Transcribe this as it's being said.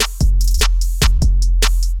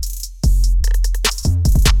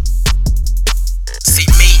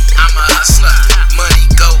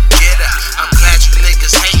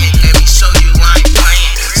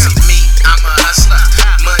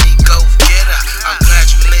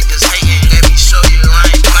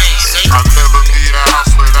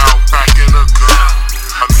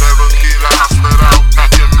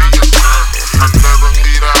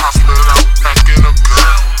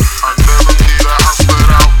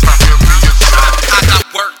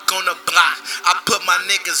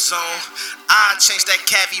zone. I change that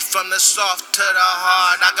cavi from the soft to the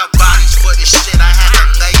hard. I got bodies for this shit, I had to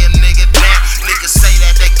lay a nigga down. Niggas say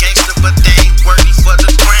that they gangster, but they ain't worthy for the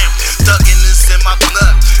gram. Thuggin' is in my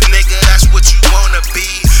blood, nigga, that's what you wanna be.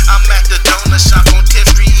 I'm at the donut shop on 10th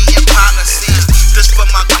Street eating policies. This for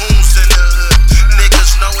my goons in the hood.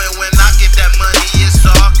 Niggas knowing when I get that money, it's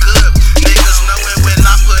all good. Niggas knowing when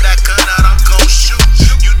I put that gun out, I'm gon' shoot.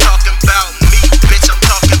 You talking about me, bitch, I'm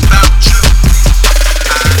talking about you.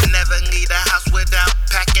 I never leave the house without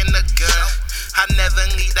packing a gun. I never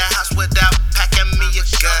leave the house without packing me a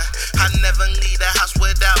gun. I never leave the house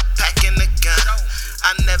without packing a gun.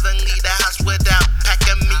 I never leave the house without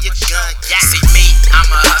packing me a gun. See me, I'm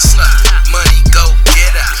a hustler, money go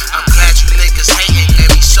getter. I'm glad you niggas hating, let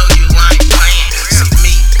me show you I ain't playing. See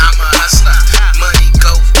me, I'm a hustler, money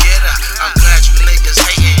go getter. I'm glad you niggas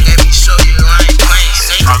hating, let me show you I ain't playing.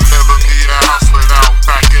 See? I never leave the house without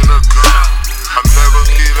packing a gun. I never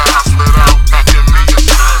leave the house without packing me a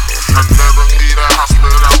gun. I never leave the house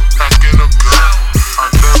without packing a gun. I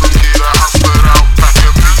never leave the house without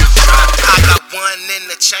packing me a gun. I got one in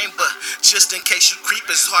the chamber, just in case you creep.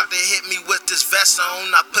 It's hard to hit me with this vest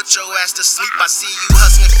on. I put your ass to sleep. I see you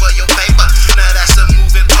hustling for your paper. Now that's a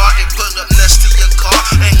moving target. Pull up next to your car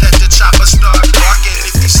and let the chopper start barking.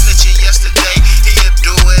 If you snitching,